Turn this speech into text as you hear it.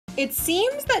It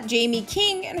seems that Jaime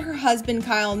King and her husband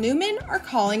Kyle Newman are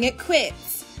calling it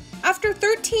quits. After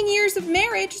 13 years of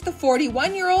marriage, the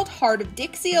 41-year-old Hart of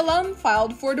Dixie alum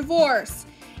filed for divorce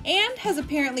and has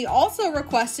apparently also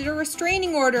requested a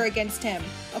restraining order against him,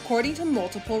 according to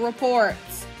multiple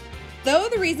reports. Though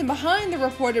the reason behind the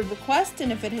reported request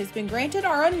and if it has been granted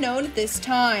are unknown at this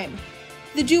time.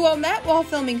 The duo met while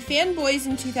filming Fanboys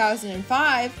in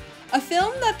 2005, a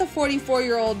film that the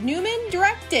 44-year-old Newman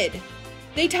directed.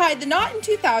 They tied the knot in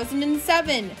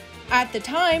 2007. At the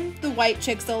time, the White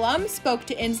Chicks alum spoke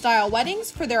to InStyle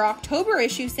Weddings for their October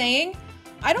issue saying,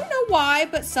 "I don't know why,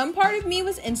 but some part of me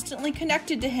was instantly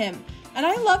connected to him, and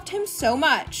I loved him so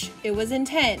much. It was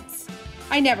intense.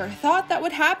 I never thought that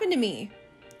would happen to me."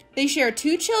 They share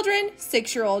 2 children,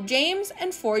 6-year-old James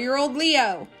and 4-year-old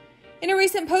Leo. In a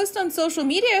recent post on social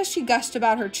media, she gushed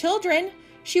about her children.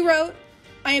 She wrote,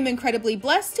 "I am incredibly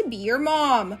blessed to be your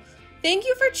mom. Thank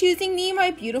you for choosing me, my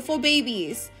beautiful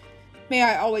babies. May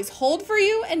I always hold for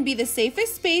you and be the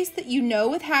safest space that you know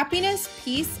with happiness,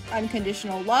 peace,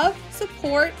 unconditional love,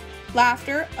 support,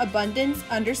 laughter, abundance,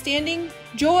 understanding,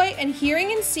 joy, and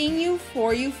hearing and seeing you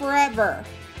for you forever."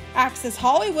 Access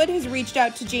Hollywood has reached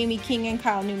out to Jaime King and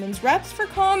Kyle Newman's reps for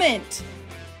comment.